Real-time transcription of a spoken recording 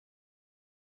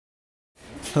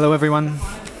Hello, everyone.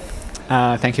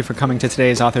 Thank you for coming to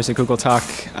today's Authors at Google Talk.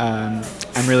 I'm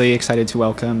really excited to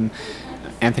welcome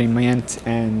Anthony Myint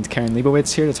and Karen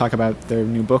Leibowitz here to talk about their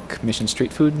new book, Mission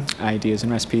Street Food, Ideas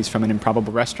and Recipes from an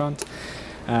Improbable Restaurant.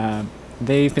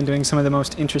 They've been doing some of the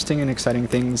most interesting and exciting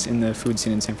things in the food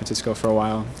scene in San Francisco for a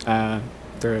while.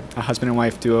 They're a husband and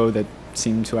wife duo that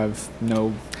seem to have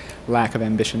no lack of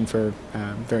ambition for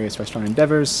various restaurant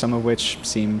endeavors, some of which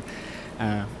seem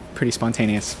pretty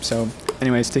spontaneous. So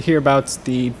anyways, to hear about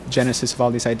the genesis of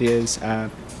all these ideas,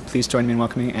 please join me in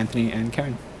welcoming Anthony and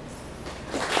Karen.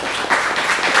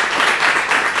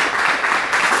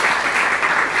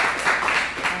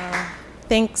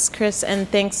 Thanks, Chris, and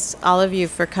thanks all of you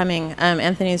for coming.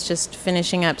 Anthony's just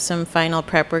finishing up some final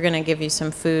prep. We're going to give you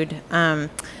some food.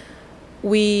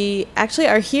 We actually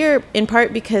are here in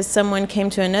part because someone came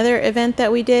to another event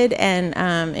that we did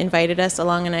and invited us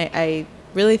along, and I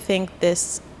really think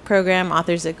this program,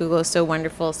 Authors at Google, is so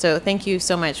wonderful. So thank you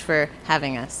so much for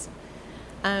having us.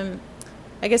 I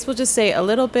guess we'll just say a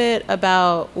little bit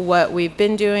about what we've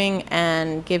been doing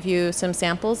and give you some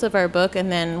samples of our book,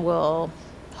 and then we'll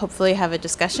hopefully have a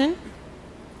discussion.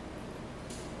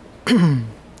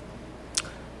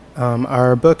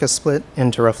 Our book is split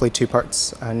into roughly two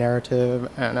parts, a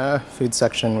narrative and a food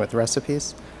section with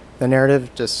recipes. The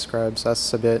narrative describes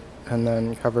us a bit and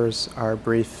then covers our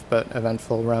brief but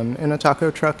eventful run in a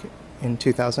taco truck in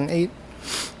 2008.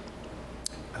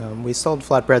 We sold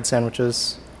flatbread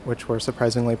sandwiches, which were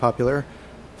surprisingly popular,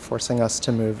 forcing us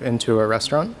to move into a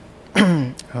restaurant.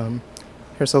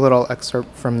 Here's a little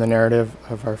excerpt from the narrative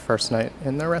of our first night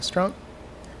in the restaurant.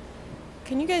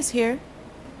 Can you guys hear?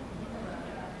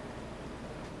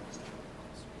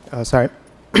 Sorry.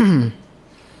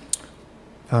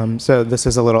 So this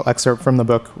is a little excerpt from the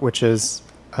book, which is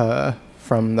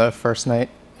from the first night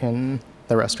in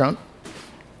the restaurant.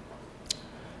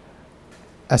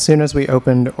 As soon as we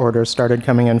opened, orders started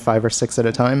coming in 5 or 6 at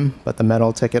a time, but the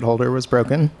metal ticket holder was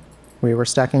broken. We were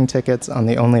stacking tickets on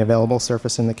the only available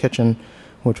surface in the kitchen,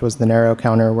 which was the narrow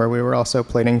counter where we were also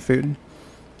plating food.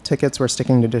 Tickets were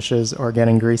sticking to dishes or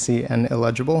getting greasy and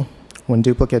illegible. When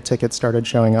duplicate tickets started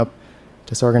showing up,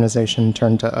 disorganization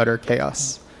turned to utter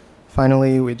chaos.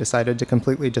 Finally, we decided to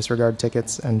completely disregard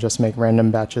tickets and just make random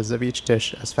batches of each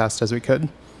dish as fast as we could.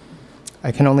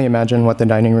 I can only imagine what the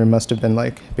dining room must have been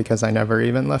like, because I never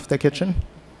even left the kitchen.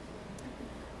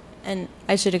 And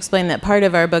I should explain that part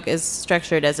of our book is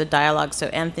structured as a dialogue, so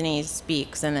Anthony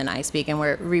speaks and then I speak, and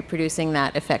we're reproducing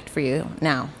that effect for you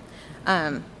now.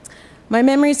 My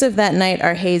memories of that night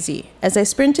are hazy. As I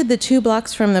sprinted the 2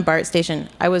 blocks from the BART station,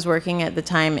 I was working at the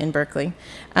time in Berkeley,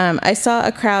 I saw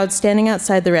a crowd standing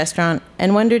outside the restaurant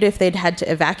and wondered if they'd had to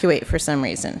evacuate for some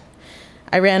reason.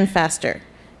 I ran faster.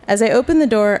 As I opened the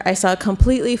door, I saw a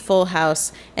completely full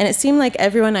house, and it seemed like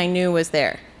everyone I knew was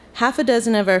there. Half a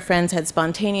dozen of our friends had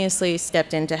spontaneously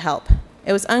stepped in to help.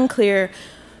 It was unclear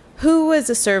who was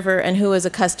a server and who was a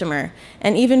customer,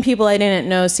 and even people I didn't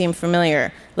know seemed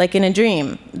familiar, like in a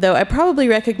dream, though I probably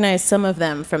recognized some of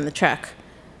them from the truck.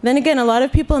 Then again, a lot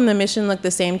of people in the Mission look the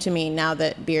same to me now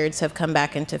that beards have come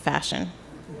back into fashion.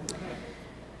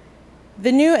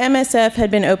 The new MSF had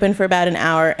been open for about an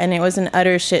hour, and it was an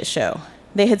utter shit show.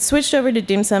 They had switched over to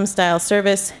dim sum style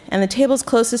service, and the tables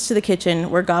closest to the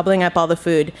kitchen were gobbling up all the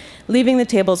food, leaving the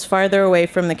tables farther away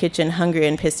from the kitchen hungry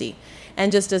and pissy.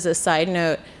 And just as a side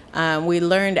note, we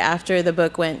learned after the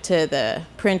book went to the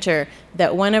printer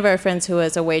that one of our friends who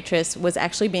was a waitress was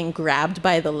actually being grabbed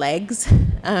by the legs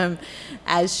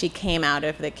as she came out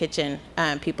of the kitchen.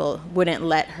 People wouldn't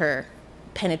let her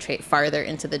penetrate farther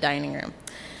into the dining room.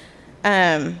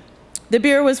 The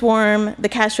beer was warm, the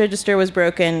cash register was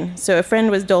broken, so a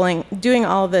friend was doing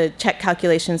all the check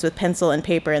calculations with pencil and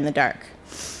paper in the dark.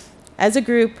 As a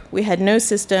group, we had no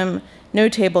system, no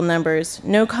table numbers,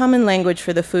 no common language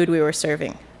for the food we were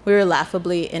serving. We were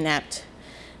laughably inept.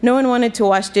 No one wanted to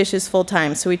wash dishes full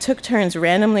time, so we took turns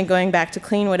randomly going back to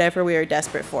clean whatever we were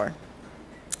desperate for.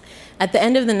 At the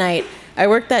end of the night, I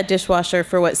worked that dishwasher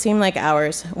for what seemed like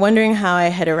hours, wondering how I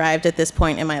had arrived at this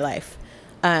point in my life.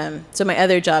 So my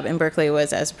other job in Berkeley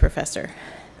was as a professor.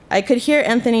 I could hear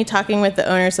Anthony talking with the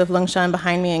owners of Lungshan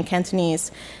behind me in Cantonese,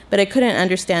 but I couldn't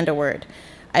understand a word.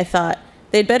 I thought,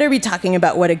 they'd better be talking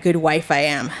about what a good wife I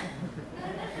am.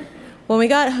 When we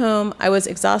got home, I was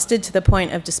exhausted to the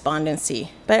point of despondency,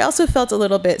 but I also felt a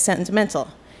little bit sentimental.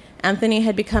 Anthony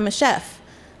had become a chef.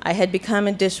 I had become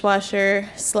a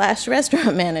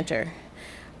dishwasher/restaurant manager.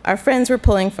 Our friends were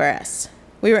pulling for us.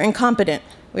 We were incompetent.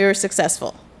 We were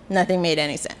successful. Nothing made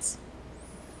any sense.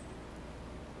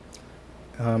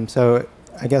 So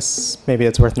I guess maybe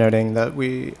it's worth noting that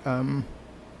we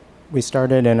we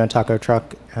started in a taco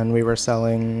truck, and we were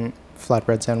selling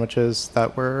flatbread sandwiches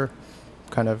that were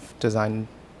kind of designed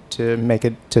to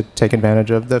take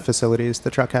advantage of the facilities the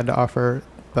truck had to offer,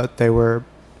 but they were,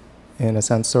 in a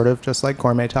sense, sort of just like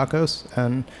gourmet tacos.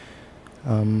 And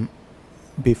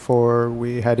before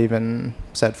we had even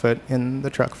set foot in the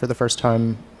truck for the first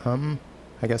time,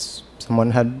 I guess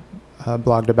someone had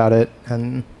blogged about it,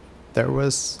 and there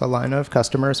was a line of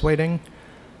customers waiting.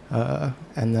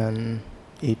 And then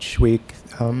each week,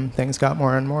 things got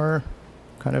more and more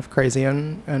kind of crazy,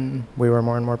 and we were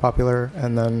more and more popular.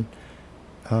 And then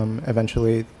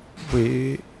eventually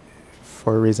we,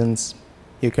 for reasons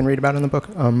you can read about in the book,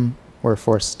 were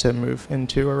forced to move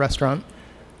into a restaurant.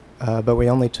 But we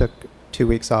only took 2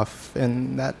 weeks off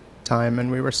in that time, and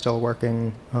we were still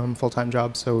working full-time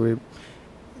jobs. So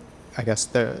I guess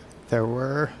there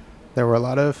were a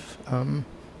lot of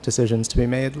decisions to be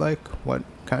made, like what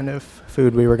kind of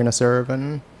food we were going to serve,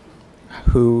 and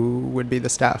who would be the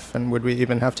staff, and would we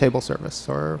even have table service,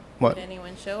 or what? Would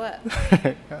anyone show up?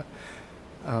 Yeah.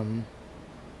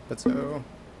 But so...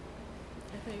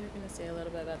 I thought you were going to say a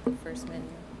little bit about the first menu.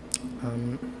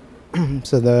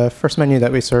 So the first menu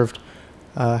that we served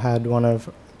had one of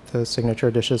the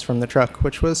signature dishes from the truck,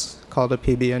 which was called a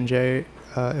PB&J.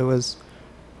 It was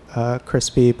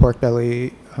crispy pork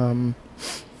belly,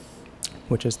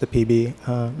 which is the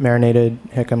PB, marinated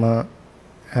jicama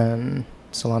and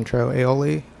cilantro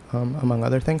aioli, among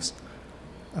other things.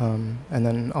 And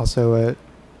then also a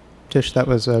dish that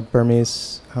was a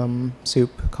Burmese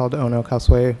soup called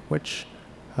unassuming, which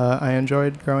I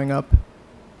enjoyed growing up.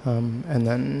 And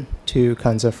then 2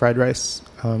 kinds of fried rice,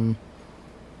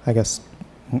 I guess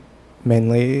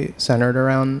mainly centered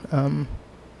around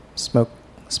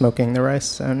smoking the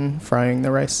rice and frying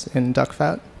the rice in duck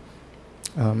fat,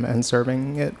 and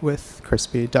serving it with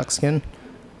crispy duck skin,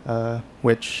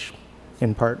 which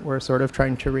in part we're sort of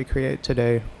trying to recreate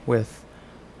today with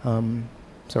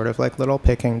sort of like little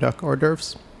Peking duck hors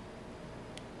d'oeuvres.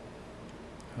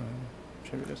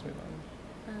 Should we just move on?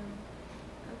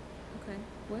 Okay.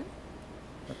 What?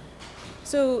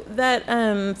 So that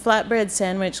flatbread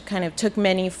sandwich kind of took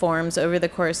many forms over the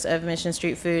course of Mission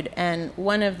Street Food, and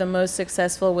one of the most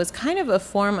successful was kind of a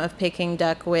form of Peking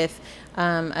duck with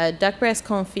a duck breast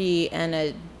confit and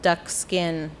a duck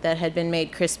skin that had been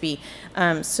made crispy.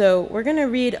 So we're going to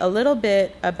read a little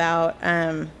bit about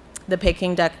the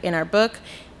Peking duck in our book,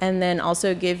 and then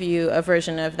also give you a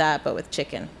version of that, but with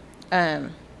chicken.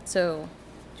 So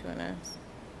do you want to...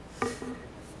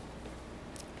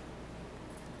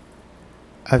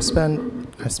 I've spent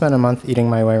a month eating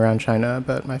my way around China,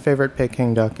 but my favorite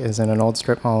Peking duck is in an old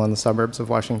strip mall in the suburbs of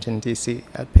Washington, D.C.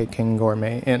 at Peking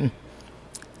Gourmet Inn.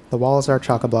 The walls are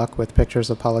chock-a-block with pictures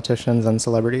of politicians and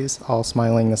celebrities, all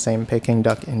smiling the same Peking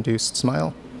duck-induced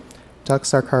smile.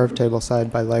 Ducks are carved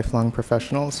tableside by lifelong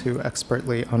professionals who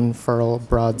expertly unfurl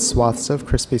broad swaths of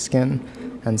crispy skin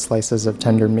and slices of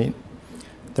tender meat.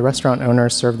 The restaurant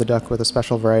owners serve the duck with a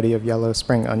special variety of yellow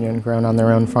spring onion grown on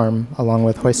their own farm, along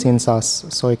with hoisin sauce,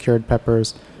 soy-cured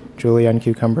peppers, julienne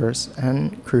cucumbers,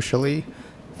 and, crucially,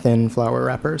 thin flour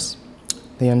wrappers.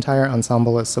 The entire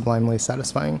ensemble is sublimely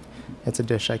satisfying. It's a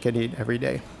dish I could eat every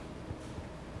day.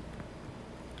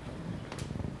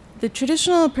 The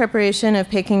traditional preparation of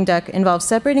Peking duck involves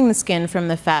separating the skin from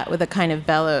the fat with a kind of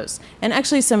bellows. And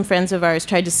actually some friends of ours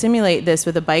tried to simulate this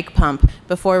with a bike pump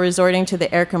before resorting to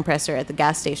the air compressor at the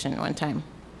gas station one time.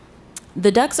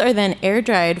 The ducks are then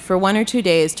air-dried for 1 or 2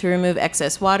 days to remove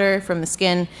excess water from the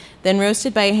skin, then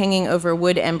roasted by hanging over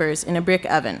wood embers in a brick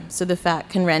oven, so the fat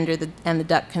can render and the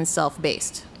duck can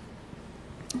self-baste.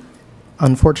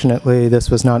 Unfortunately,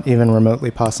 this was not even remotely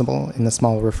possible in the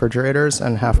small refrigerators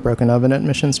and half-broken oven at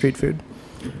Mission Street Food.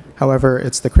 However,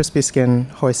 it's the crispy skin,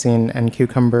 hoisin, and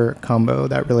cucumber combo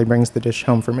that really brings the dish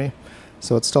home for me,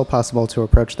 so it's still possible to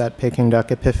approach that Peking duck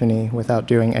epiphany without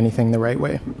doing anything the right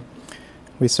way.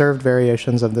 We served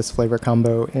variations of this flavor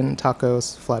combo in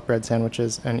tacos, flatbread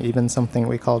sandwiches, and even something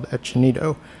we called a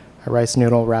chinido, a rice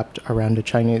noodle wrapped around a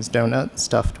Chinese donut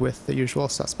stuffed with the usual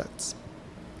suspects.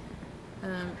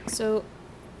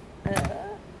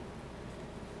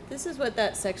 This is what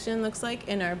that section looks like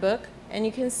in our book, and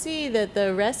you can see that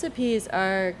the recipes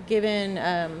are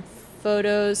given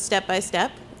photos step by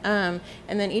step, and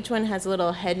then each one has a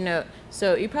little head note.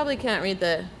 So you probably can't read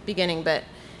the beginning, but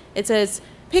it says,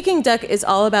 Peking duck is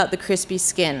all about the crispy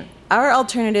skin. Our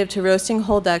alternative to roasting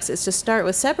whole ducks is to start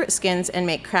with separate skins and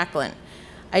make cracklin.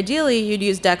 Ideally, you'd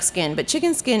use duck skin, but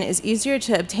chicken skin is easier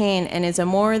to obtain and is a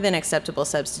more than acceptable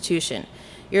substitution.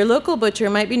 Your local butcher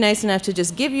might be nice enough to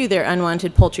just give you their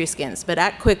unwanted poultry skins, but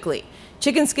act quickly.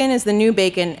 Chicken skin is the new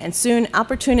bacon, and soon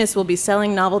opportunists will be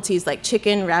selling novelties like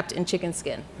chicken wrapped in chicken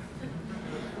skin.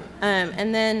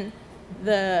 And then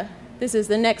this is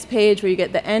the next page where you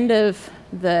get the end of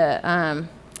the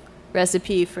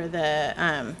recipe for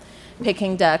the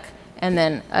Peking duck, and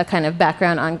then a kind of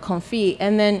background on confit.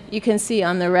 And then you can see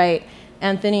on the right,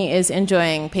 Anthony is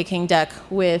enjoying Peking duck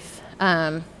with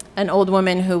an old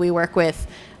woman who we work with.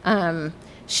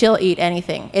 She'll eat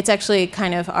anything. It's actually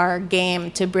kind of our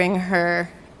game to bring her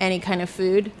any kind of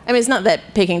food. I mean, it's not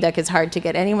that Peking duck is hard to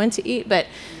get anyone to eat, but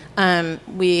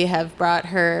we have brought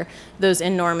her those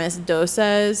enormous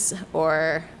dosas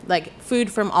or like food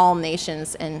from all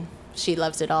nations, and she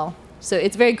loves it all. So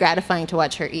it's very gratifying to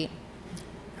watch her eat.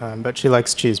 But she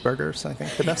likes cheeseburgers, I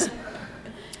think, the best.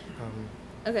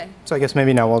 Okay. So I guess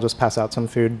maybe now we'll just pass out some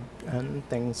food and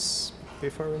things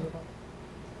before we move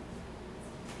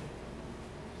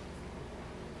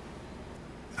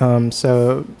on.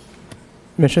 So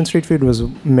Mission Street Food was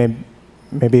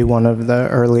maybe one of the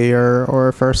earlier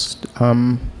or first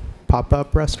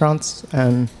pop-up restaurants,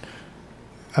 and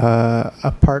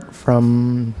apart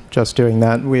from just doing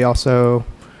that, we also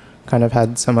kind of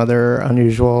had some other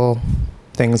unusual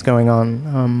things going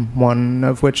on, one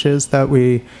of which is that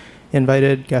we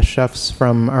invited guest chefs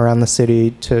from around the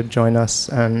city to join us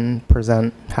and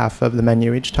present half of the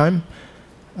menu each time.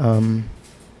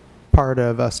 Part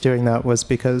of us doing that was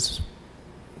because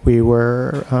we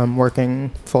were working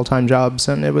full-time jobs,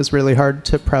 and it was really hard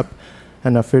to prep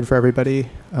enough food for everybody.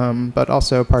 But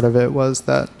also part of it was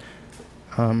that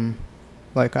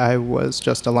like I was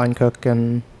just a line cook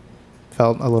and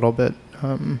felt a little bit,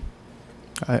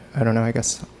 I don't know, I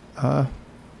guess,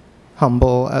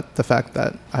 humble at the fact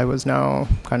that I was now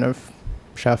kind of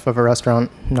chef of a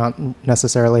restaurant, not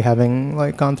necessarily having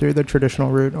like gone through the traditional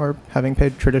route or having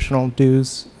paid traditional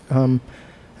dues.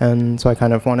 And so I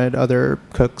kind of wanted other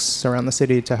cooks around the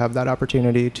city to have that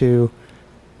opportunity to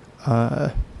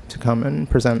come and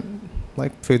present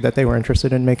like food that they were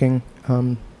interested in making.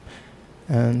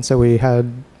 And so we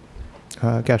had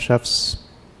guest chefs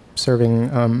serving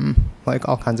like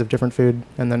all kinds of different food,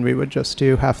 and then we would just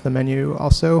do half the menu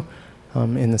also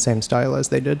in the same style as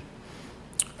they did.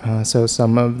 So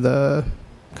some of the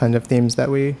kind of themes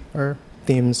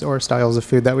or styles of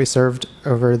food that we served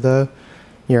over the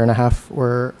year and a half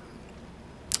were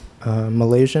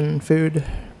Malaysian food,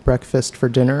 breakfast for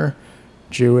dinner,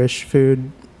 Jewish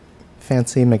food,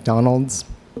 fancy McDonald's,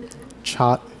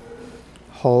 chaat,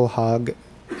 whole hog,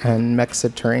 and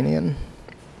Mexiterranean.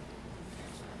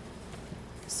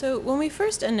 So when we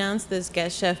first announced this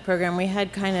guest chef program, we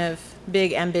had kind of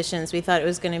big ambitions. We thought it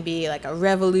was going to be like a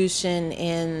revolution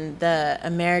in the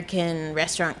American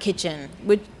restaurant kitchen.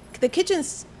 The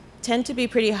kitchens tend to be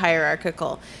pretty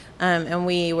hierarchical, and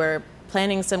we were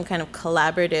planning some kind of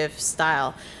collaborative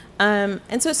style.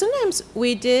 And so sometimes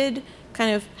we did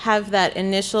kind of have that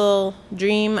initial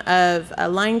dream of a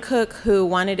line cook who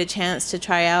wanted a chance to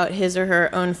try out his or her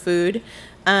own food.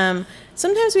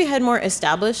 Sometimes we had more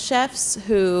established chefs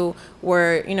who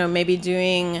were, maybe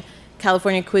doing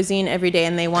California cuisine every day,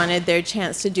 and they wanted their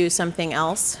chance to do something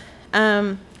else.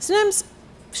 Sometimes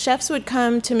chefs would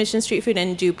come to Mission Street Food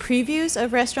and do previews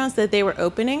of restaurants that they were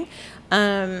opening.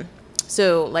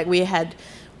 So like we had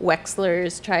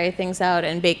Wexler's try things out,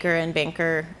 and Baker and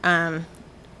Banker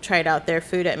tried out their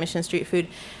food at Mission Street Food.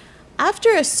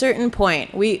 After a certain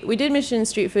point, we did Mission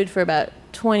Street Food for about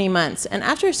 20 months, and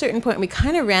after a certain point we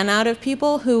kind of ran out of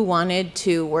people who wanted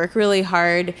to work really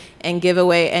hard and give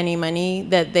away any money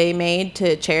that they made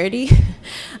to charity.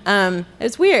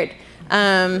 It's weird.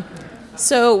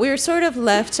 So we were sort of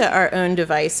left to our own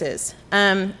devices.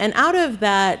 And out of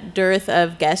that dearth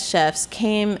of guest chefs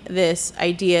came this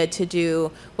idea to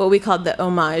do what we called the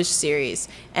homage series.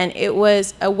 And it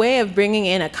was a way of bringing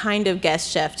in a kind of guest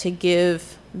chef to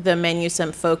give the menu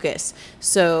some focus.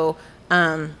 So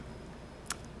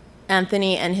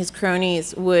Anthony and his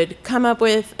cronies would come up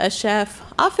with a chef,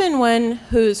 often one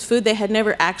whose food they had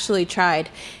never actually tried,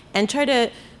 and try to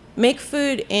make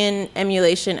food in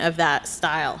emulation of that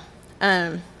style.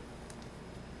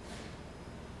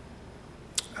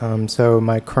 So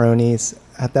my cronies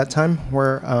at that time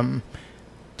were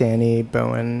Danny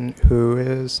Bowen, who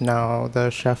is now the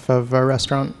chef of a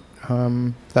restaurant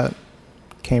that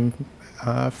came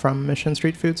from Mission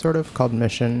Street Food, sort of, called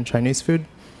Mission Chinese Food.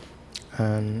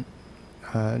 And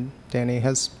Danny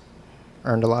has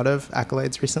earned a lot of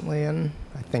accolades recently, and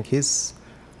I think he's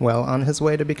well on his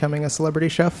way to becoming a celebrity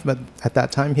chef, but at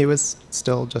that time he was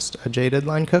still just a jaded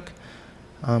line cook.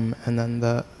 And then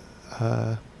the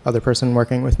other person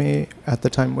working with me at the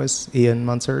time was Ian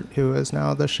Munsert, who is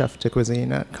now the chef de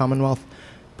cuisine at Commonwealth,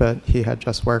 but he had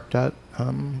just worked at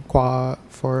Qua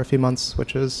for a few months,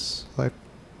 which is like,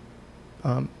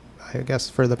 I guess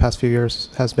for the past few years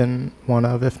has been one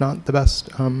of, if not the best,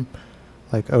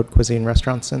 like haute cuisine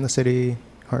restaurants in the city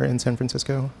or in San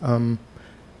Francisco.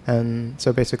 And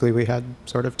so basically we had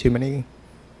sort of too many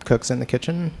cooks in the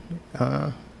kitchen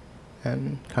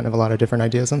and kind of a lot of different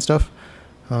ideas and stuff.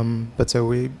 But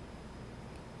so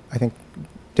I think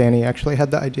Danny actually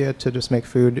had the idea to just make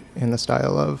food in the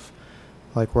style of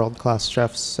like world-class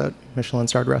chefs at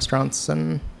Michelin-starred restaurants,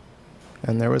 and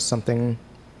there was something,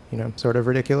 you know, sort of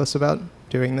ridiculous about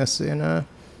doing this in a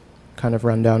kind of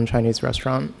rundown Chinese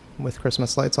restaurant with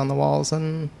Christmas lights on the walls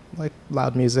and like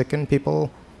loud music and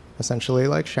people essentially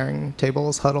like sharing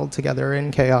tables huddled together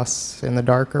in chaos in the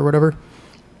dark or whatever.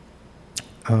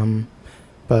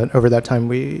 But over that time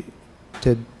we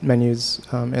did menus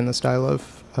in the style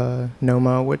of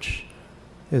Noma, which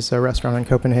is a restaurant in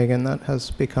Copenhagen that has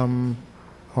become,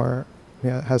 or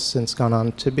has since gone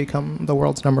on to become the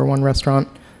world's #1 restaurant,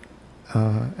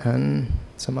 and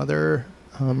some other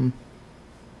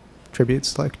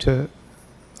tributes like to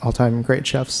all-time great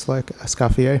chefs like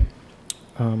Escoffier.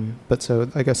 But so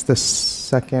I guess this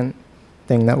second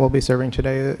thing that we'll be serving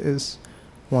today is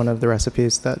one of the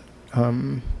recipes that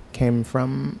came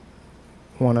from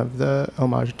one of the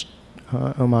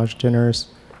homage dinners,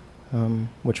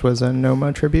 which was a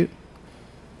Noma tribute.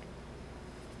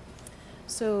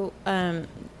 So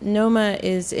Noma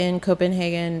is in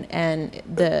Copenhagen, and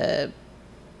the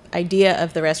idea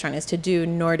of the restaurant is to do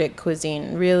Nordic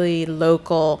cuisine, really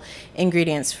local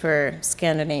ingredients for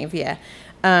Scandinavia.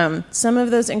 Some of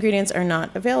those ingredients are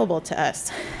not available to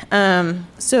us.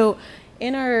 So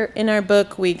in our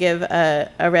book, we give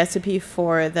a recipe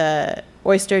for the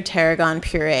oyster tarragon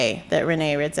puree that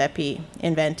René Redzepi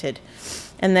invented.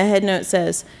 And the head note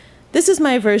says, "This is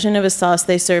my version of a sauce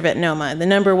they serve at Noma, the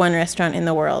 #1 restaurant in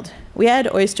the world. We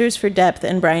add oysters for depth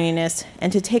and brininess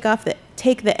and to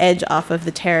take the edge off of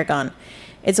the tarragon.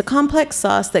 It's a complex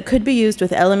sauce that could be used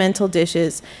with elemental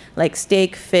dishes like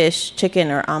steak, fish, chicken,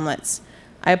 or omelets.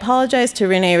 I apologize to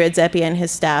René Redzepi and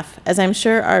his staff, as I'm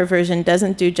sure our version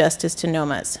doesn't do justice to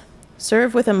Noma's.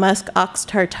 Serve with a musk ox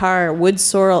tartare, wood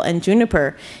sorrel, and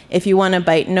juniper if you want to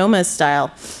bite Noma's style,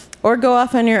 or go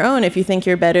off on your own if you think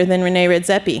you're better than René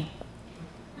Redzepi.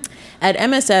 At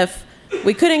MSF,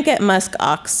 we couldn't get musk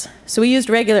ox, so we used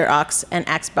regular ox and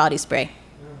Axe body spray."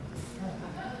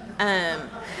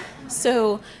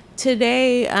 So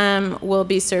today we'll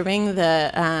be serving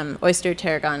the oyster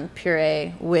tarragon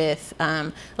puree with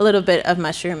a little bit of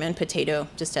mushroom and potato,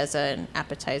 just as an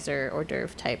appetizer hors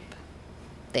d'oeuvre type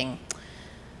thing.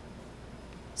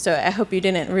 So I hope you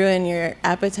didn't ruin your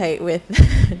appetite with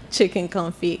chicken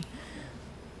confit.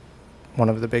 One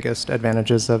of the biggest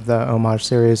advantages of the homage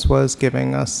series was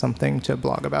giving us something to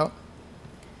blog about.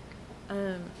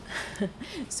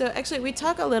 So actually, we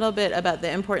talk a little bit about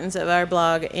the importance of our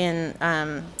blog in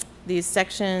these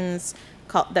sections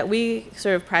that we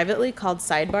sort of privately called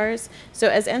sidebars. So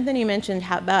as Anthony mentioned,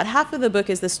 about half of the book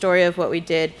is the story of what we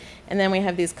did, and then we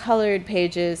have these colored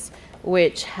pages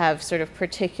which have sort of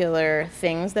particular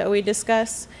things that we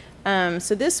discuss.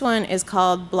 So this one is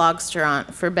called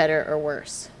Blogstaurant, for better or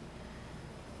worse.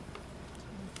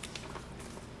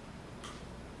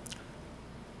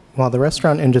 While the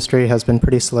restaurant industry has been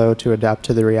pretty slow to adapt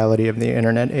to the reality of the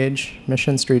internet age,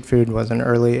 Mission Street Food was an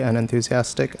early and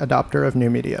enthusiastic adopter of new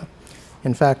media.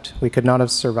 In fact, we could not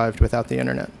have survived without the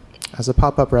internet. As a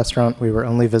pop-up restaurant, we were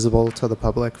only visible to the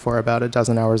public for about a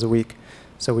dozen hours a week,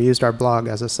 so we used our blog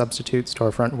as a substitute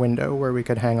storefront window where we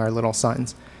could hang our little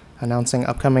signs, announcing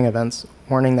upcoming events,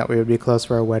 warning that we would be closed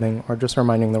for a wedding, or just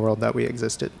reminding the world that we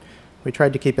existed. We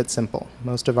tried to keep it simple.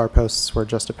 Most of our posts were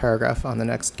just a paragraph on the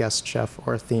next guest chef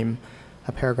or theme,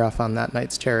 a paragraph on that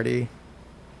night's charity.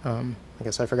 I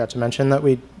guess I forgot to mention that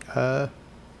we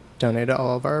donated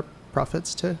all of our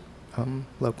profits to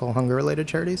local hunger-related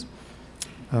charities.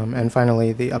 And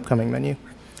finally, the upcoming menu.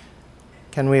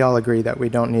 Can we all agree that we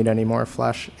don't need any more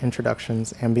flash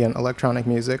introductions, ambient electronic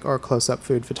music, or close-up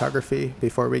food photography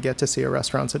before we get to see a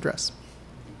restaurant's address?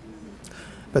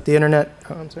 But the internet...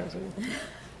 Oh, I'm sorry.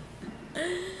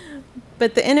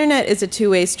 But the internet is a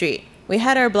two-way street. We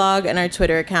had our blog and our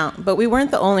Twitter account, but we weren't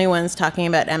the only ones talking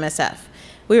about MSF.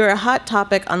 We were a hot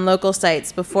topic on local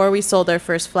sites before we sold our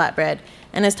first flatbread,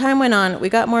 and as time went on, we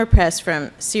got more press from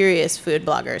serious food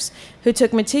bloggers who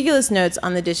took meticulous notes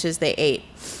on the dishes they ate.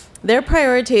 Their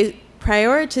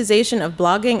prioritization of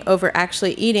blogging over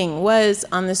actually eating was,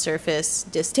 on the surface,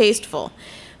 distasteful.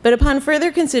 But upon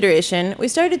further consideration, we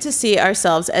started to see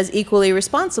ourselves as equally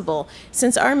responsible,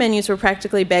 since our menus were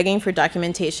practically begging for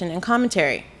documentation and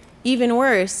commentary. Even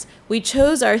worse, we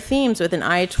chose our themes with an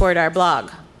eye toward our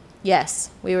blog.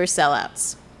 Yes, we were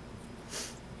sellouts.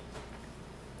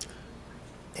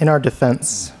 In our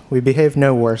defense, we behaved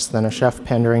no worse than a chef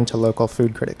pandering to local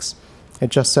food critics. It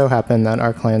just so happened that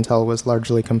our clientele was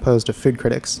largely composed of food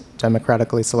critics,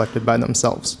 democratically selected by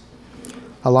themselves.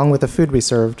 Along with the food we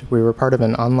served, we were part of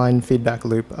an online feedback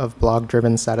loop of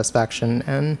blog-driven satisfaction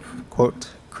and,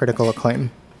 quote, critical acclaim.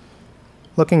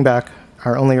 Looking back,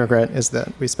 our only regret is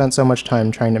that we spent so much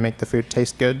time trying to make the food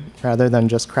taste good, rather than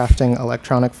just crafting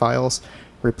electronic files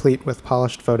replete with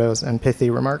polished photos and pithy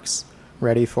remarks,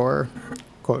 ready for,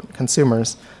 quote,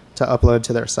 consumers to upload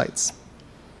to their sites.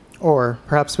 Or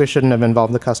perhaps we shouldn't have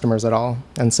involved the customers at all,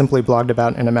 and simply blogged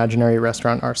about an imaginary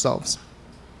restaurant ourselves.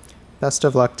 Best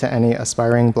of luck to any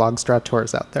aspiring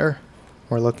blogstrateurs out there.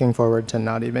 We're looking forward to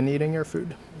not even eating your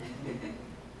food.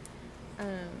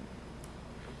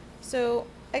 So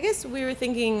I guess we were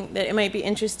thinking that it might be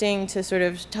interesting to sort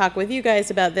of talk with you guys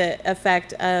about the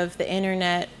effect of the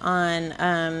internet on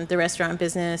the restaurant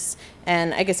business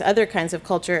and I guess other kinds of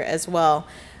culture as well.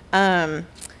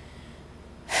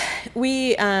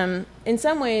 We, in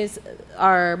some ways,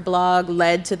 our blog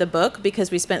led to the book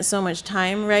because we spent so much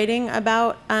time writing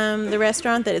about the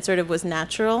restaurant that it sort of was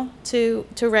natural to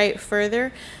write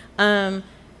further. And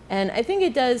I think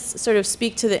it does sort of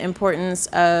speak to the importance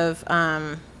of,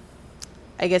 I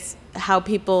guess, how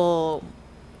people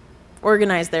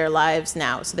organize their lives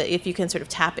now, so that if you can sort of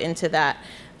tap into that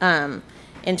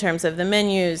in terms of the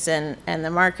menus and the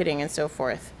marketing and so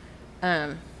forth.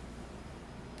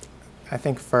 I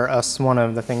think for us, one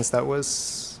of the things that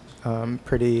was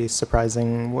pretty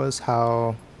surprising was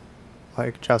how,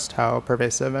 just how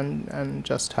pervasive and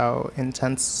just how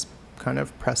intense kind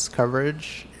of press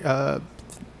coverage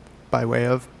by way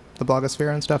of the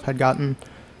blogosphere and stuff had gotten.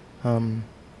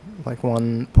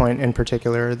 One point in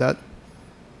particular that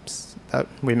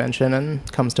we mention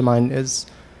and comes to mind is,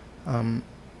 I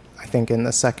think in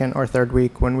the second or third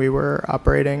week when we were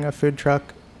operating a food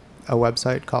truck, a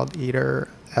website called Eater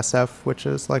SF, which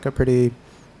is like a pretty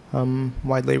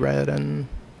widely read and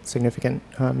significant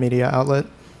media outlet.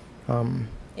 In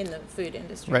the food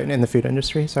industry. Right, in the food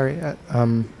industry, sorry.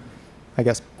 I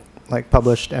guess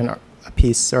published a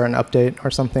piece or an update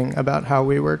or something about how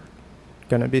we were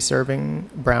going to be serving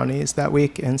brownies that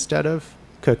week instead of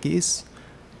cookies.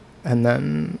 And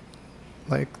then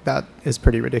that is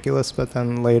pretty ridiculous, but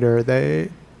then later they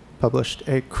published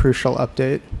a crucial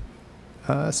update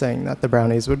saying that the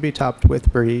brownies would be topped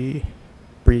with brie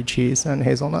cheese and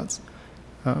hazelnuts.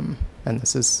 And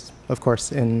this is, of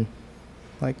course, in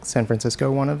San Francisco,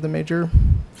 one of the major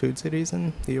food cities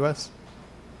in the U.S.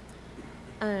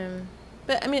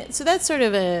 But I mean, so that's sort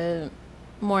of a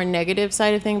more negative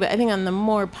side of thing, but I think on the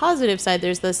more positive side,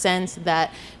 there's the sense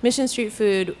that Mission Street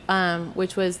Food,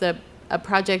 which was a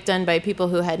project done by people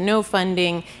who had no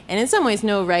funding and in some ways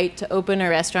no right to open a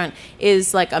restaurant,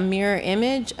 is like a mirror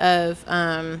image of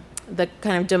the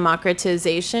kind of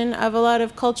democratization of a lot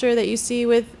of culture that you see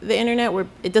with the internet, where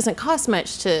it doesn't cost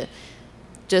much to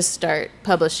just start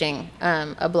publishing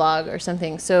a blog or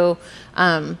something. So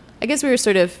I guess we were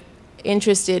sort of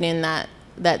interested in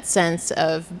that sense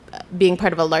of being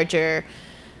part of a larger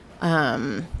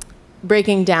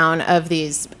breaking down of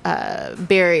these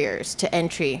barriers to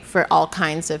entry for all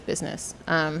kinds of business.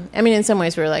 I mean, in some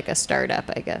ways, we're like a startup,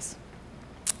 I guess.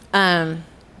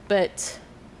 But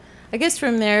I guess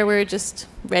from there, we're just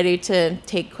ready to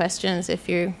take questions if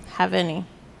you have any.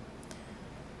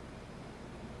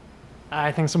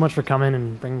 Thanks so much for coming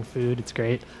and bringing food. It's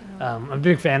great. I'm a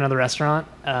big fan of the restaurant.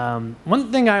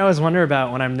 One thing I always wonder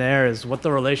about when I'm there is what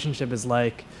the relationship is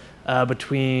like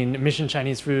between Mission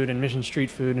Chinese food and Mission Street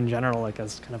food in general,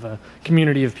 as kind of a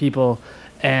community of people,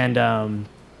 and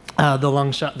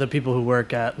the people who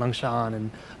work at Lengshan,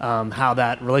 and how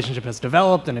that relationship has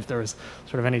developed, and if there was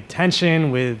sort of any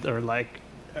tension with, or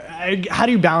how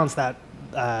do you balance that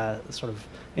sort of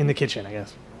in the kitchen, I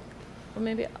guess? Well,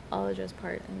 maybe I'll address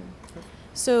part.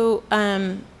 So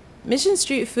Mission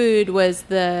Street Food was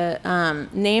the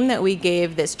name that we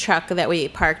gave this truck that we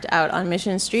parked out on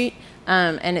Mission Street.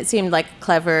 And it seemed like a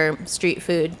clever street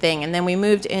food thing. And then we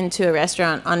moved into a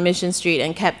restaurant on Mission Street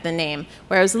and kept the name,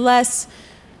 where it was less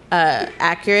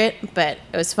accurate, but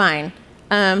it was fine.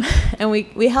 And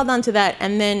we held on to that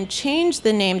and then changed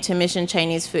the name to Mission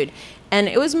Chinese Food. And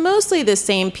it was mostly the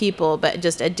same people, but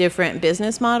just a different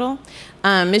business model.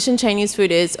 Mission Chinese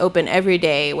Food is open every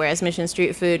day, whereas Mission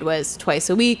Street Food was twice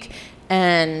a week,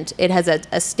 and it has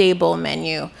a stable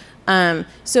menu.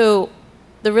 So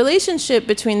the relationship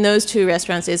between those two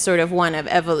restaurants is sort of one of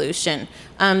evolution.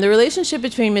 The relationship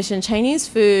between Mission Chinese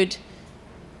Food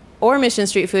or Mission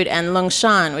Street Food and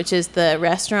Longshan, which is the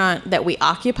restaurant that we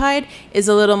occupied, is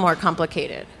a little more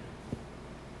complicated.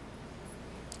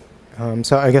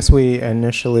 So I guess we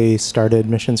initially started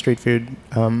Mission Street Food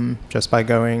just by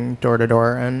going door to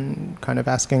door and kind of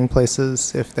asking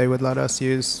places if they would let us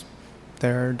use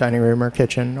their dining room or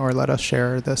kitchen or let us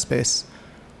share the space.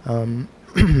 And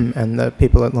the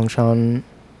people at Longshan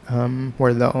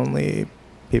were the only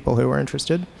people who were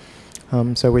interested.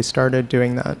 So we started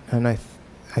doing that, and I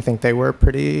think they were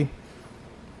pretty,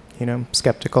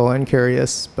 skeptical and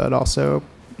curious, but also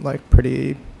like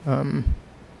pretty,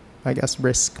 I guess,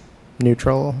 risk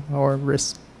neutral or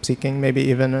risk seeking maybe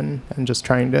even, and just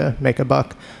trying to make a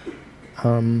buck.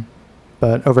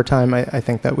 But over time, I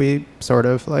think that we sort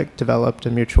of like developed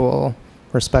a mutual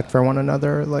respect for one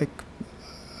another, like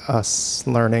us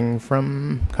learning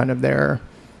from kind of their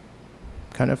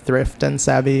kind of thrift and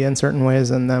savvy in certain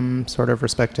ways, and them sort of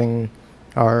respecting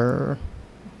our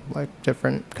like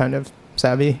different kind of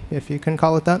savvy, if you can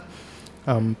call it that.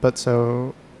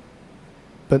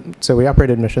 So we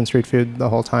operated Mission Street Food the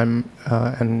whole time,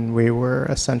 and we were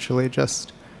essentially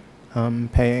just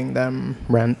paying them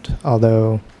rent,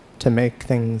 although to make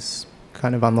things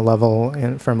kind of on the level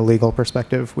from a legal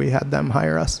perspective, we had them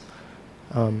hire us.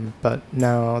 But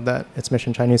now that it's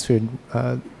Mission Chinese Food,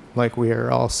 like we are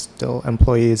all still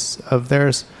employees of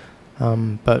theirs,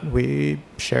 but we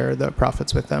share the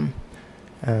profits with them.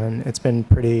 And it's been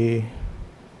pretty,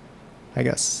 I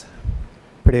guess,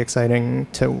 pretty exciting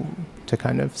to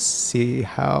kind of see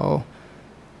how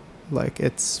like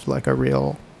it's like a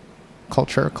real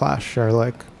culture clash or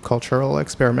like cultural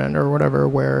experiment or whatever,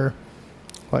 where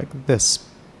like this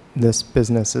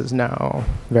business is now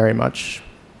very much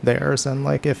theirs, and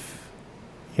like if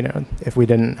we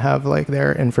didn't have like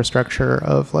their infrastructure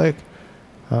of like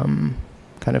kind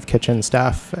of kitchen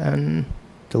staff and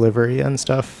delivery and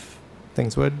stuff,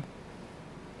 things would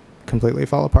completely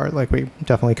fall apart. Like we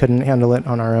definitely couldn't handle it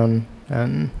on our own,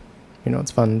 and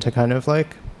it's fun to kind of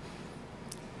like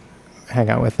hang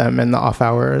out with them in the off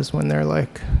hours when they're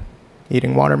like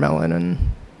eating watermelon and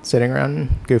sitting around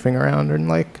goofing around and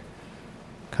like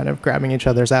kind of grabbing each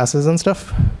other's asses and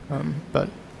stuff. But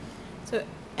so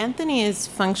Anthony is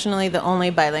functionally the only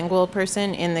bilingual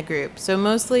person in the group. So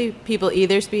mostly people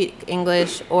either speak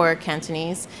English or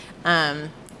Cantonese.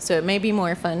 So it may be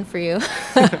more fun for you.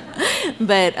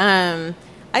 But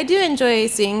I do enjoy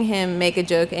seeing him make a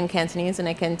joke in Cantonese, and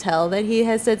I can tell that he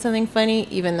has said something funny,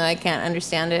 even though I can't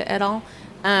understand it at all.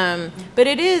 But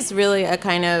it is really a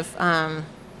kind of, I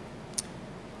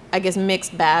guess,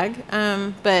 mixed bag.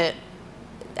 But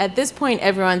at this point,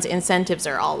 everyone's incentives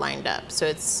are all lined up, so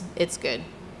it's good.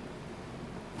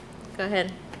 Go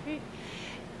ahead.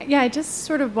 Yeah, I just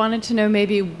sort of wanted to know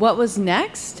maybe what was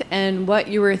next and what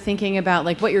you were thinking about,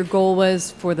 like what your goal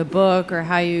was for the book, or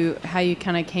how you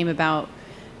kind of came about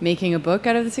making a book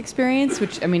out of this experience,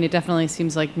 which, I mean, it definitely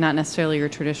seems like not necessarily your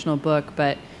traditional book,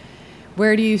 but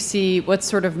where do you see what's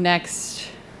sort of next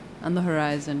on the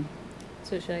horizon?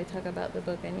 So should I talk about the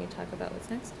book and you talk about what's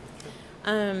next?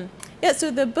 Yeah, so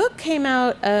the book came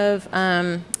out of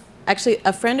actually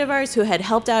a friend of ours who had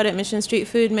helped out at Mission Street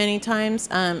Food many times,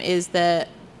 is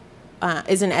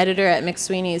an editor at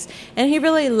McSweeney's, and he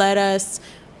really let us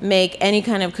make any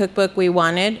kind of cookbook we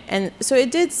wanted. And so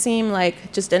it did seem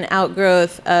like just an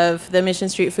outgrowth of the Mission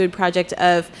Street Food project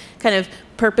of kind of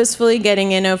purposefully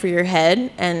getting in over your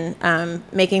head and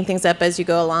making things up as you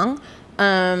go along.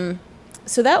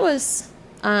 So that was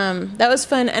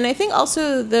fun. And I think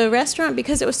also the restaurant,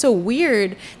 because it was so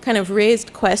weird, kind of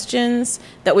raised questions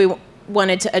that we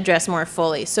wanted to address more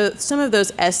fully. So some of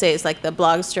those essays, like the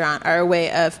Blogstaurant, are a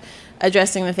way of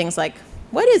addressing the things like,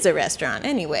 what is a restaurant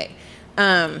anyway?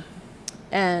 And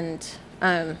in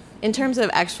terms of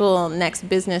actual next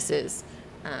businesses.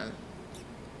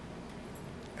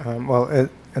 Well,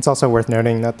 it's also worth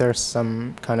noting that there's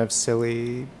some kind of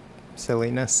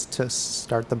silliness to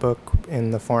start the book in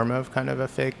the form of kind of a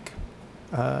fake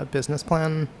business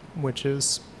plan, which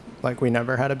is like we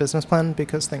never had a business plan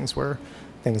because things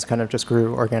kind of just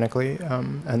grew organically.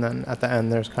 And then at the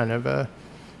end, there's kind of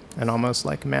an almost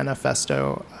like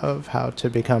manifesto of how to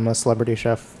become a celebrity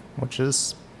chef, which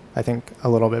is, I think, a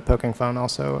little bit poking fun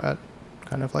also at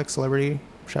kind of like celebrity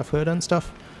chefhood and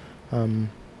stuff.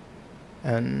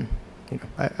 And,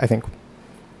 I think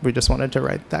we just wanted to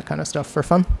write that kind of stuff for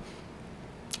fun.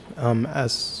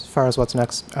 As far as what's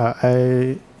next,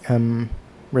 I am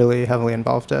really heavily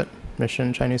involved at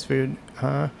Mission Chinese Food,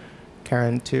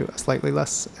 Karen to a slightly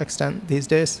less extent these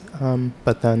days.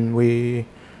 But then we,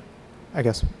 I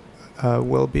guess,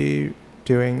 we'll be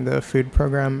doing the food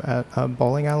program at a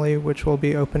bowling alley, which will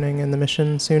be opening in the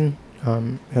Mission soon.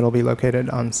 It'll be located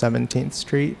on 17th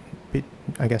Street,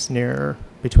 I guess near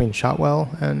between Shotwell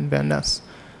and Van Ness.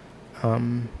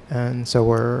 And so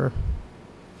we're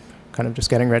kind of just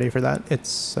getting ready for that.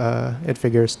 It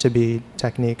figures to be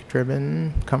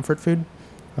technique-driven comfort food.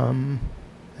 And,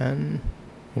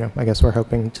 I guess we're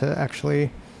hoping to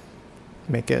actually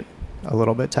make it a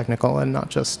little bit technical and not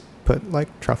just put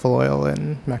like truffle oil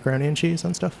in macaroni and cheese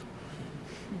and stuff.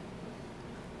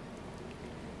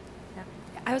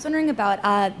 I was wondering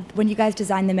about when you guys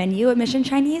design the menu at Mission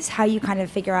Chinese, how you kind of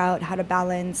figure out how to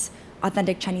balance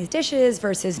authentic Chinese dishes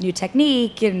versus new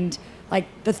technique and like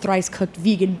the thrice cooked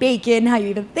vegan bacon, how you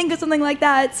even think of something like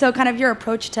that. So kind of your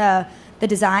approach to the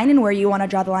design and where you want to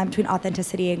draw the line between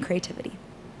authenticity and creativity.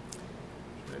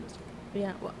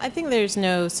 Yeah, well, I think there's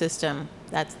no system.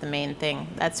 That's the main thing.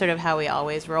 That's sort of how we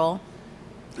always roll.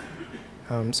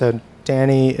 So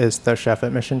Danny is the chef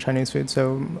at Mission Chinese Food.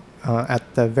 So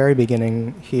at the very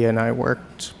beginning, he and I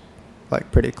worked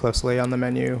like pretty closely on the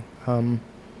menu,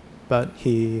 but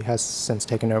he has since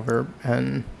taken over,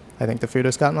 and I think the food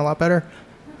has gotten a lot better.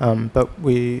 But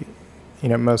we,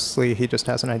 mostly he just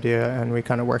has an idea, and we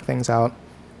kind of work things out.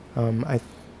 I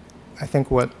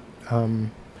think what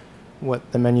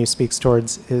the menu speaks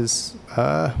towards is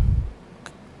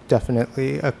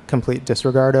definitely a complete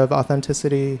disregard of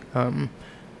authenticity.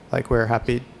 Like we're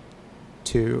happy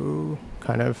to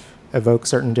kind of evoke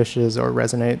certain dishes or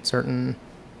resonate certain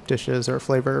dishes or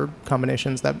flavor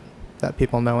combinations that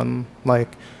people know and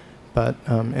like. But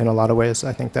in a lot of ways,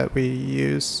 I think that we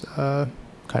use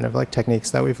kind of like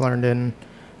techniques that we've learned in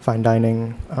fine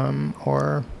dining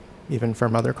or even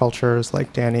from other cultures.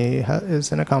 Like Danny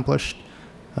is an accomplished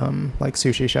like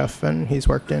sushi chef, and he's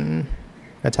worked in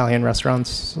Italian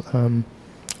restaurants.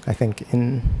 I think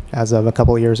as of a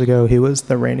couple of years ago, he was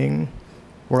the reigning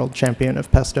world champion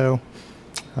of pesto.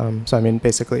 So I mean,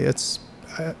 basically, it's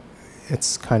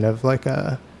kind of like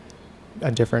a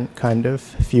different kind of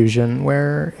fusion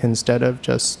where instead of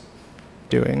just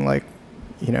doing like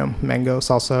mango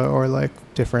salsa or like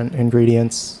different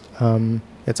ingredients,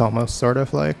 it's almost sort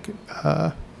of like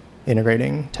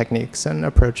integrating techniques and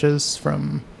approaches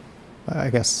from, I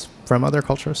guess, from other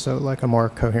cultures. So like a more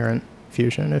coherent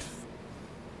fusion, if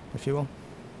you will.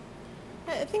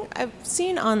 I think I've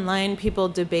seen online people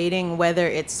debating whether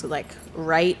it's like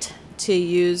right to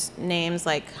use names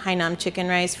like Hainan chicken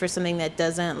rice for something that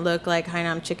doesn't look like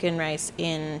Hainan chicken rice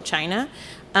in China.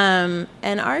 And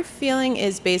our feeling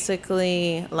is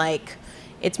basically like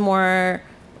it's more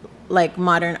like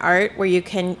modern art where you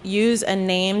can use a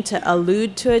name to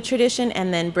allude to a tradition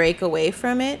and then break away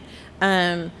from it.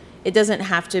 It doesn't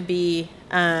have to be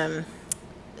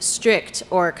strict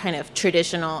or kind of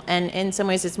traditional. And in some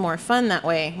ways it's more fun that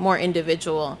way, more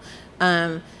individual.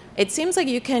 It seems like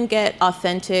you can get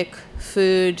authentic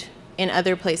food in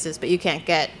other places, but you can't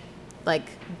get like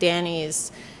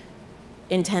Danny's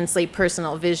intensely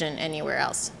personal vision anywhere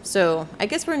else. So I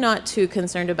guess we're not too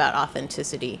concerned about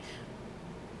authenticity.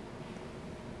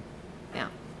 Yeah.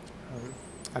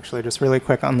 Actually, just really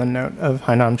quick on the note of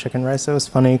Hainan chicken rice, it was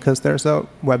funny because there's a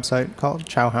website called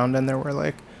Chowhound, and there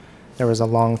was a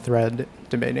long thread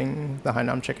debating the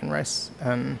Hainan chicken rice.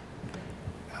 And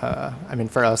I mean,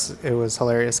 for us, it was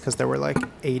hilarious because there were like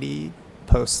 80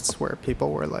 posts where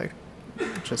people were like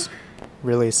just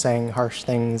really saying harsh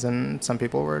things, and some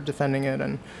people were defending it.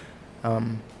 And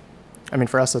I mean,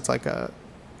 for us, it's like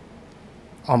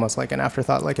almost like an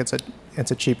afterthought. Like it's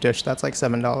a cheap dish that's like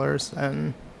 $7,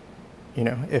 and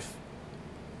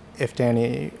if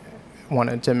Danny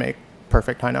wanted to make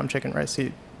perfect Hainan chicken rice,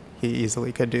 he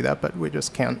easily could do that, but we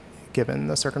just can't given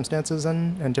the circumstances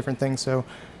and different things. So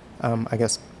I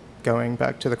guess going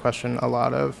back to the question, a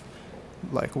lot of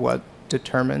like what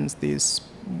determines these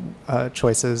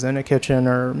choices in a kitchen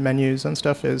or menus and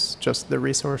stuff is just the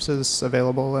resources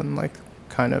available and like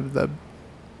kind of the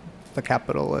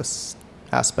capitalist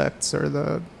aspects or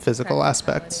the physical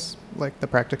aspects, like the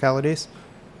practicalities.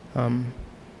 And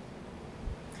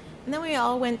then we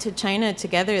all went to China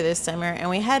together this summer, and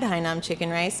we had Hainan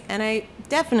chicken rice, and I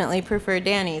definitely prefer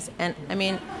Danny's. And I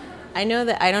mean, I know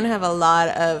that I don't have a lot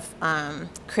of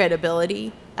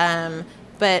credibility,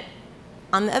 but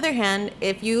on the other hand,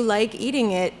 if you like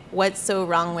eating it, what's so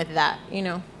wrong with that, you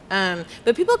know?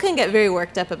 But people can get very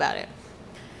worked up about it.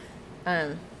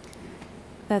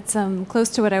 That's close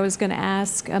to what I was going to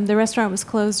ask. The restaurant was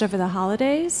closed over the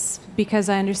holidays because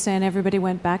I understand everybody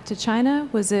went back to China.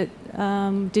 Was it?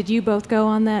 Did you both go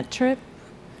on that trip?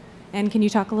 And can you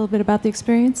talk a little bit about the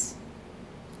experience?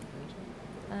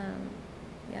 Yeah,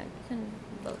 you can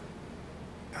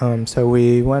both. So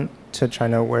we went to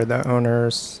China where the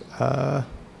owners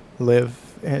live.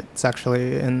 It's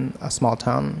actually in a small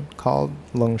town called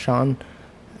Longshan,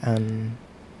 and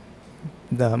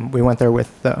we went there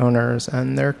with the owners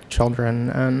and their children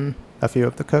and a few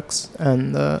of the cooks,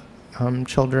 and the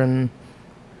children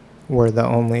were the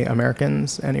only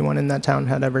Americans anyone in that town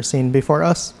had ever seen before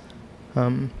us.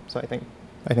 So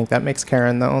I think that makes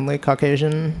Karen the only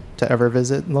Caucasian to ever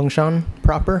visit Longshan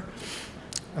proper.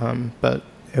 But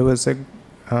it was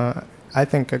I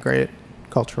think a great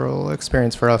cultural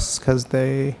experience for us because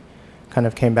they kind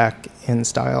of came back in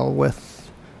style with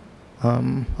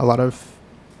a lot of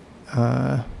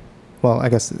well, I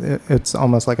guess it's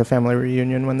almost like a family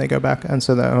reunion when they go back. And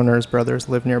so the owner's brothers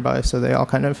live nearby, so they all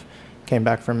kind of came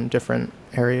back from different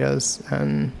areas,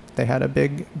 and they had a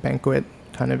big banquet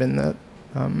kind of in the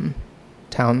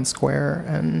town square,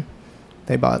 and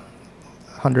they bought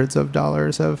hundreds of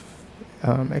dollars of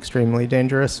extremely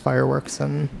dangerous fireworks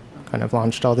and kind of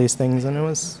launched all these things, and it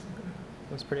was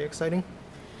pretty exciting.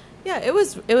 Yeah, it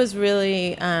was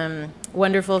really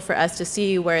wonderful for us to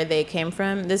see where they came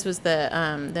from. This was the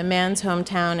man's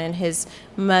hometown, and his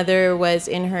mother was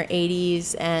in her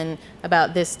 80s and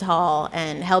about this tall,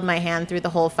 and held my hand through the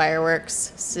whole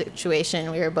fireworks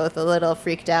situation. We were both a little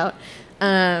freaked out,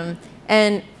 and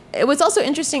it was also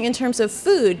interesting in terms of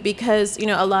food because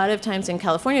a lot of times in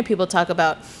California people talk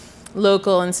about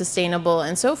local and sustainable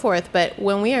and so forth, but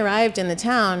when we arrived in the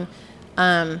town.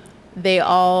 They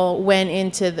all went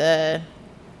into the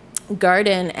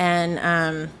garden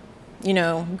and,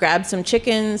 grabbed some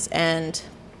chickens and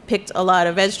picked a lot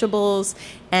of vegetables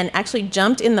and actually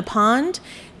jumped in the pond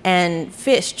and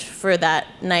fished for that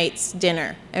night's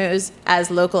dinner. And it was as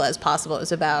local as possible. It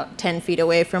was about 10 feet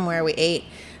away from where we ate.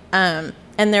 And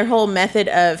their whole method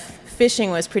of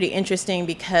fishing was pretty interesting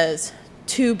because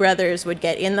two brothers would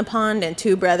get in the pond and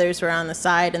two brothers were on the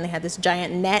side, and they had this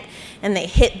giant net and they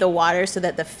hit the water so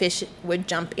that the fish would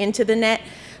jump into the net.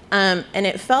 And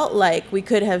it felt like we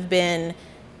could have been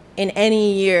in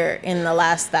any year in the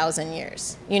last 1,000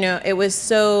 years. It was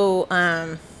so,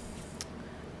 I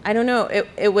don't know,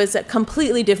 it was a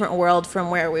completely different world from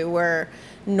where we were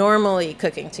normally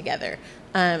cooking together.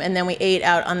 And then we ate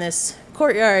out on this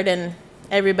courtyard and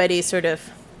everybody sort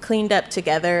of cleaned up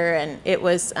together, and it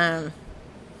was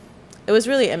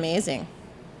really amazing.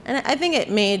 And I think it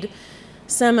made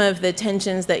some of the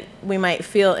tensions that we might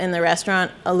feel in the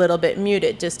restaurant a little bit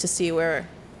muted, just to see where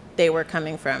they were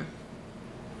coming from.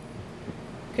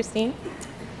 Christine?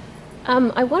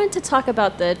 I wanted to talk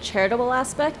about the charitable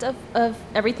aspect of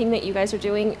everything that you guys are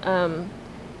doing.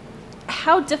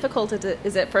 How difficult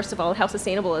is it, first of all, how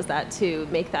sustainable is that to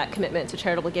make that commitment to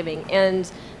charitable giving? And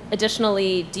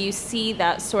additionally, do you see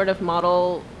that sort of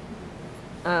model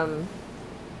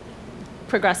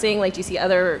progressing? Like, do you see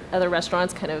other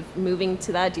restaurants kind of moving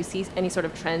to that? Do you see any sort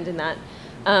of trend in that?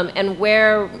 And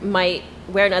where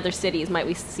in other cities might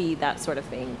we see that sort of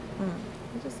thing?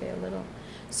 I'll just say a little.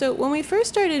 So when we first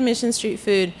started Mission Street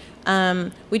Food,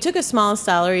 we took a small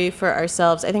salary for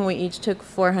ourselves. I think we each took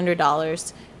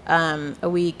 $400 a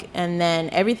week, and then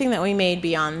everything that we made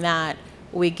beyond that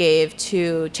we gave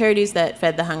to charities that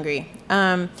fed the hungry.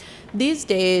 These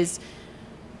days,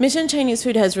 Mission Chinese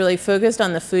Food has really focused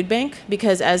on the food bank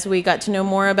because as we got to know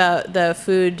more about the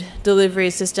food delivery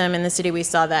system in the city, we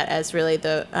saw that as really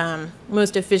the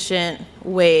most efficient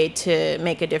way to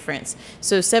make a difference.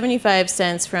 So 75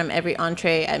 cents from every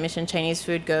entree at Mission Chinese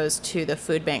Food goes to the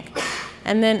food bank.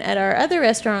 And then at our other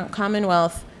restaurant,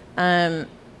 Commonwealth,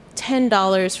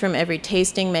 $10 from every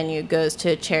tasting menu goes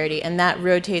to charity, and that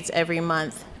rotates every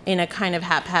month in a kind of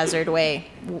haphazard way.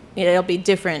 It'll be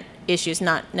different issues,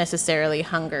 not necessarily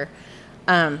hunger.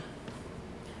 Well,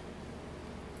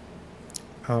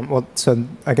 so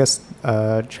I guess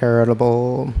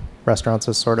charitable restaurants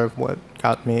is sort of what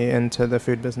got me into the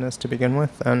food business to begin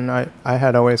with. And I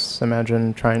had always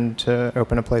imagined trying to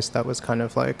open a place that was kind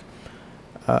of like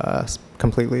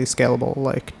completely scalable,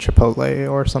 like Chipotle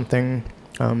or something,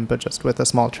 but just with a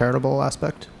small charitable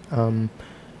aspect.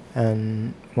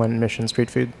 And when Mission Street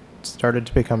Food started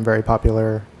to become very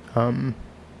popular,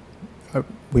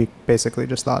 we basically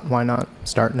just thought, why not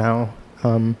start now?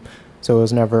 So it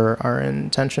was never our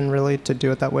intention really to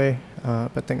do it that way,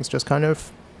 but things just kind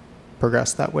of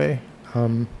progressed that way.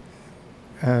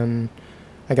 And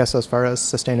I guess as far as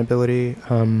sustainability,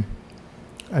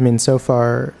 I mean, so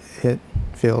far it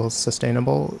feels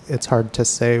sustainable. It's hard to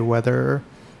say whether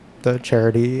the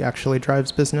charity actually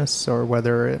drives business or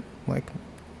whether it like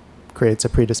creates a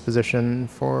predisposition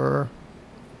for,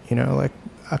 like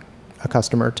a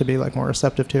customer to be like more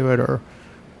receptive to it or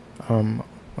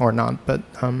not. But,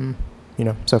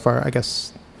 so far, I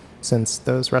guess since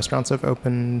those restaurants have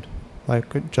opened,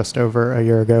 like just over a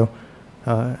year ago.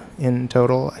 In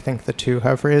total, I think the two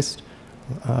have raised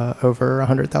over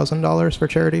 $100,000 for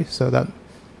charity. So that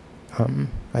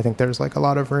I think there's like a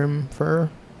lot of room for,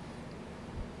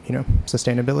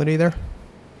 sustainability there.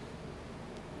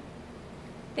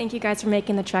 Thank you guys for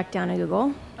making the trek down to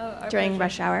Google during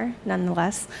rush hour,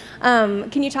 nonetheless.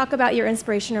 Can you talk about your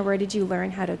inspiration, or where did you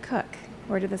learn how to cook?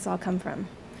 Where did this all come from?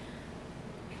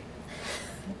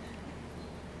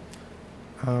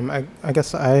 I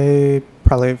guess I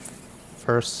probably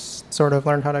first sort of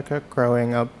learned how to cook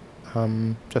growing up,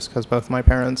 just because both my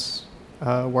parents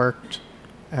worked,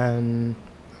 and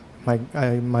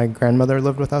my grandmother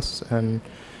lived with us, and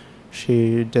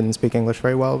she didn't speak English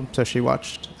very well, so she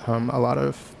watched a lot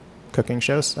of cooking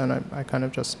shows, and I kind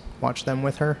of just watched them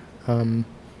with her.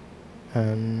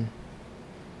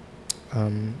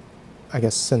 I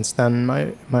guess since then,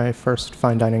 my first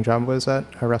fine dining job was at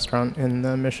a restaurant in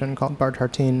the Mission called Bar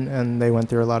Tartine, and they went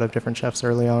through a lot of different chefs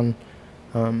early on,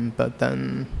 but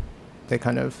then they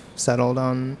kind of settled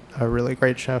on a really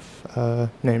great chef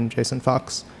named Jason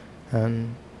Fox,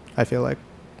 and I feel like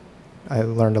I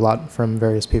learned a lot from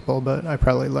various people, but I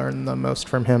probably learned the most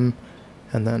from him,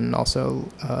 and then also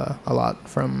a lot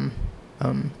from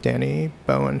Danny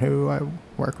Bowen, who I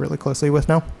work really closely with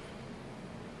now.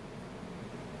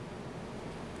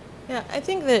 Yeah, I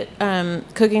think that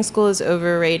cooking school is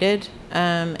overrated,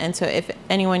 and so if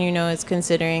anyone you know is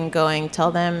considering going,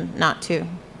 tell them not to.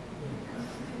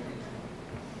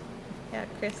 Yeah,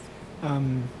 Chris.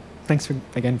 Thanks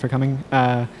again for coming.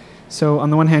 So on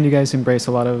the one hand, you guys embrace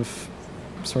a lot of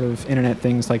sort of internet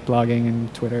things like blogging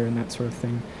and Twitter and that sort of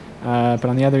thing. But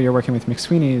on the other, you're working with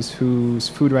McSweeney's, whose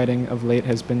food writing of late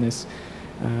has been this,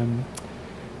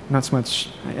 not so much,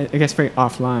 I guess, very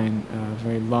offline,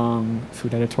 very long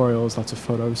food editorials, lots of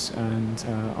photos, and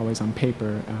always on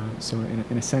paper. So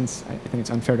in a sense, I think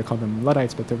it's unfair to call them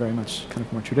Luddites, but they're very much kind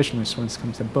of more traditionalist when it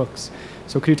comes to books.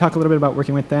 So could you talk a little bit about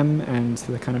working with them and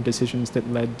the kind of decisions that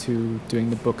led to doing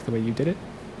the book the way you did it?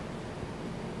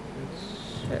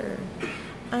 Sure.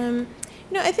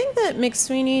 I think that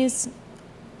McSweeney's,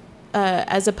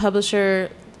 as a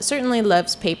publisher, certainly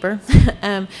loves paper,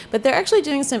 but they're actually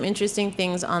doing some interesting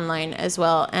things online as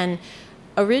well. And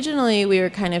originally, we were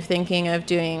kind of thinking of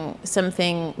doing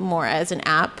something more as an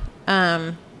app,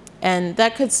 and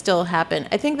that could still happen.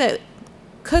 I think that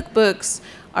cookbooks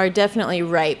are definitely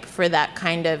ripe for that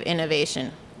kind of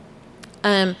innovation.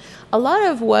 A lot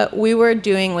of what we were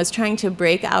doing was trying to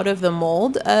break out of the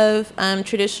mold of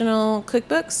traditional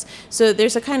cookbooks. So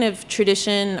there's a kind of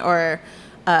tradition or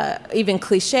even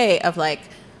cliche of like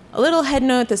a little head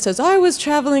note that says, I was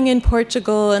traveling in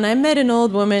Portugal and I met an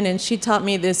old woman and she taught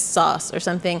me this sauce or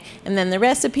something, and then the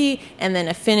recipe, and then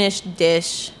a finished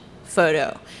dish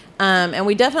photo. And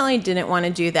we definitely didn't want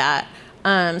to do that.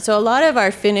 So a lot of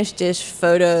our finished dish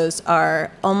photos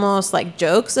are almost like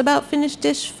jokes about finished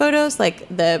dish photos, like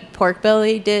the pork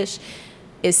belly dish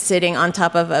is sitting on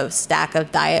top of a stack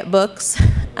of diet books,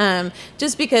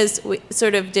 just because we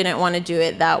sort of didn't want to do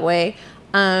it that way.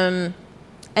 And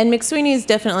McSweeney's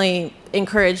definitely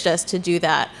encouraged us to do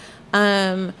that.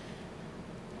 I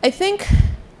think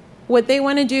what they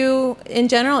want to do in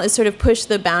general is sort of push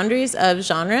the boundaries of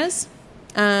genres,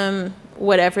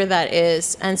 whatever that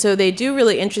is. And so they do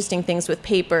really interesting things with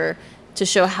paper to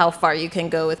show how far you can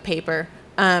go with paper.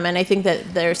 And I think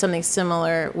that there's something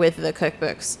similar with the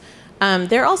cookbooks.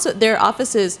 Their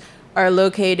offices are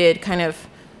located kind of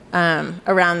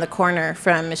around the corner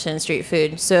from Mission Street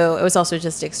Food. So it was also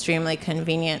just extremely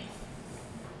convenient.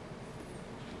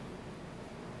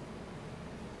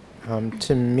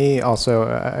 To me also,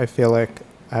 I feel like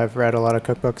I've read a lot of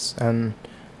cookbooks, and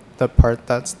the part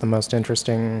that's the most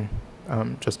interesting,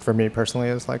 just for me personally,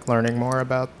 is like learning more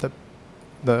about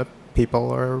the people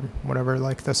or whatever,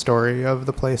 like the story of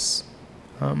the place.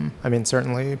 I mean,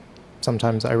 certainly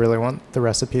sometimes I really want the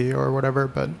recipe or whatever,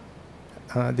 but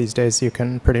these days you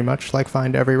can pretty much like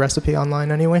find every recipe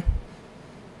online anyway.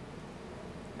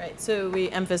 Right, so we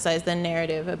emphasize the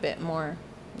narrative a bit more,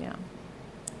 yeah.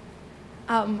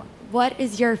 What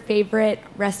is your favorite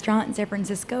restaurant in San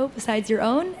Francisco besides your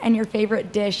own, and your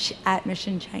favorite dish at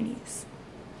Mission Chinese?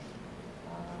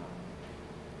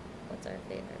 What's our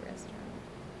favorite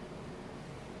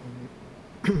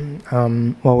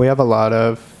restaurant? Well, we have a lot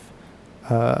of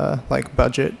like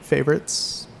budget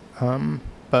favorites,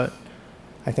 but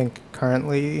I think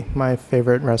currently my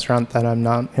favorite restaurant that I'm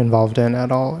not involved in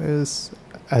at all is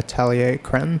Atelier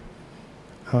Cren.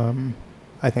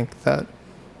 I think that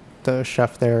the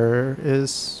chef there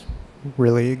is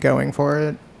really going for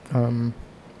it, in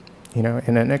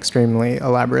an extremely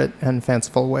elaborate and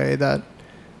fanciful way that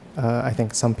I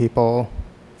think some people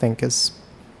think is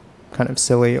kind of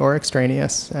silly or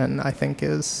extraneous, and I think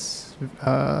is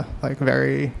like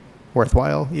very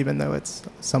worthwhile, even though it's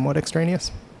somewhat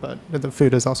extraneous. But the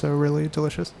food is also really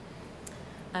delicious.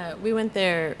 We went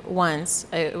there once.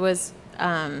 It was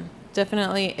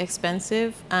definitely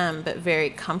expensive, but very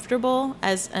comfortable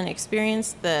as an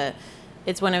experience.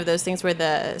 It's one of those things where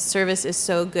the service is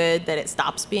so good that it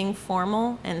stops being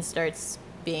formal and starts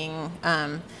being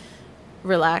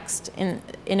relaxed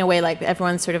in a way, like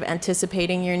everyone's sort of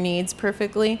anticipating your needs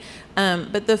perfectly.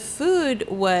 But the food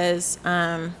was,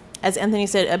 as Anthony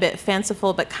said, a bit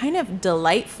fanciful, but kind of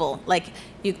delightful. Like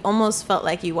you almost felt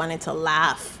like you wanted to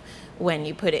laugh when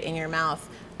you put it in your mouth.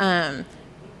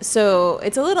 So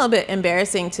it's a little bit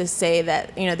embarrassing to say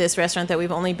that, this restaurant that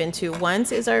we've only been to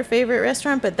once is our favorite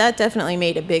restaurant, but that definitely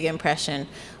made a big impression.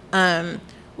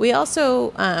 We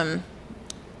also,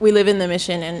 we live in the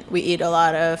Mission and we eat a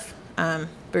lot of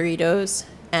burritos,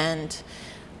 and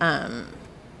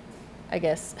I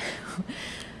guess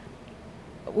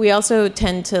we also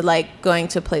tend to like going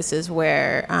to places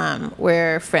where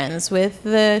we're friends with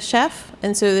the chef,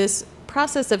 and so this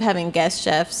process of having guest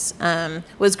chefs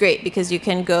was great because you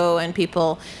can go and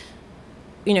people,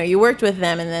 you worked with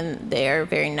them, and then they are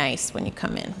very nice when you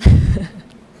come in.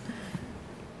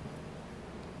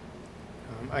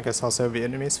 I guess also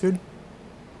Vietnamese food.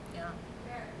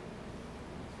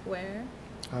 Where?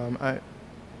 I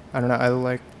don't know. I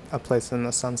like a place in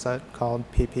the Sunset called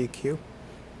PPQ.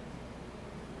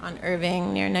 On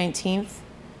Irving near 19th.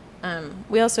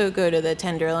 We also go to the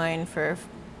Tenderloin for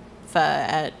pho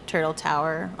at Turtle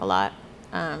Tower a lot.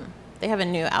 They have a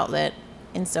new outlet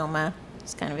in Soma.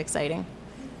 It's kind of exciting.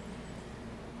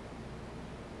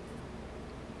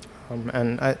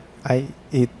 And I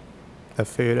eat the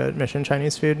food at Mission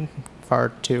Chinese Food far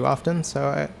too often,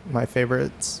 so my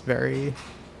favorites vary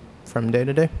from day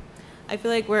to day. I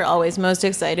feel like we're always most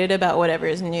excited about whatever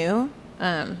is new.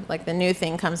 Like the new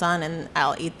thing comes on and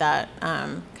I'll eat that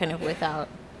kind of without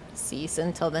cease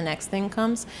until the next thing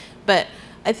comes. But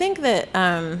I think that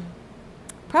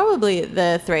probably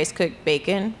the thrice cooked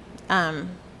bacon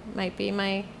might be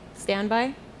my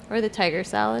standby, or the tiger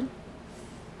salad.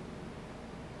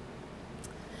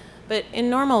 But in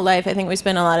normal life, I think we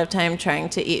spend a lot of time trying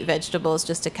to eat vegetables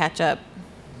just to catch up.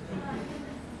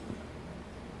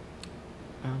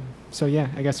 So yeah,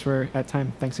 I guess we're at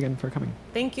time. Thanks again for coming.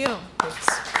 Thank you.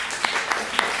 Thanks.